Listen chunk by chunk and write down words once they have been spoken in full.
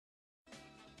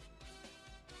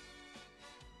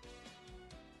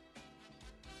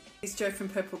It's Jo from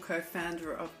Purple,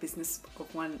 co-founder of Business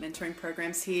of One mentoring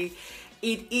programs here.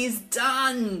 It is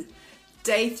done!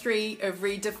 Day 3 of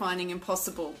redefining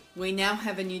impossible. We now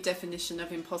have a new definition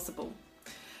of impossible.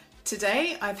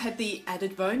 Today I've had the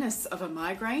added bonus of a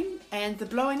migraine and the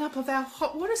blowing up of our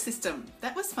hot water system.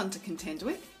 That was fun to contend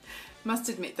with. Must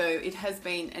admit though, it has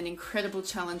been an incredible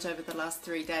challenge over the last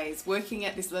 3 days. Working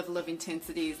at this level of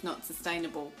intensity is not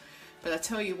sustainable. But I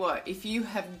tell you what, if you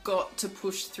have got to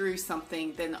push through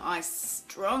something, then I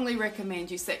strongly recommend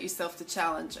you set yourself the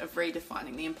challenge of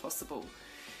redefining the impossible.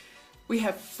 We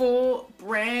have 4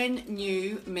 brand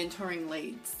new mentoring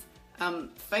leads.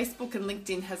 Facebook and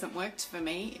LinkedIn hasn't worked for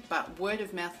me, but word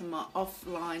of mouth and my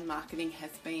offline marketing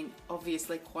has been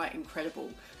obviously quite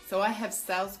incredible. So I have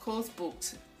sales calls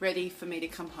booked, ready for me to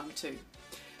come home to.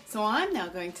 So I'm now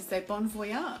going to say bon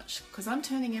voyage, because I'm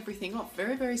turning everything off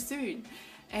very, very soon.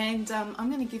 And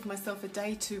I'm going to give myself a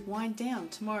day to wind down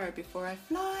tomorrow before I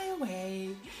fly away.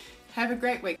 Have a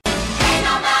great week. Ain't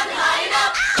nobody light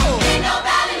up. Ain't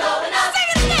nobody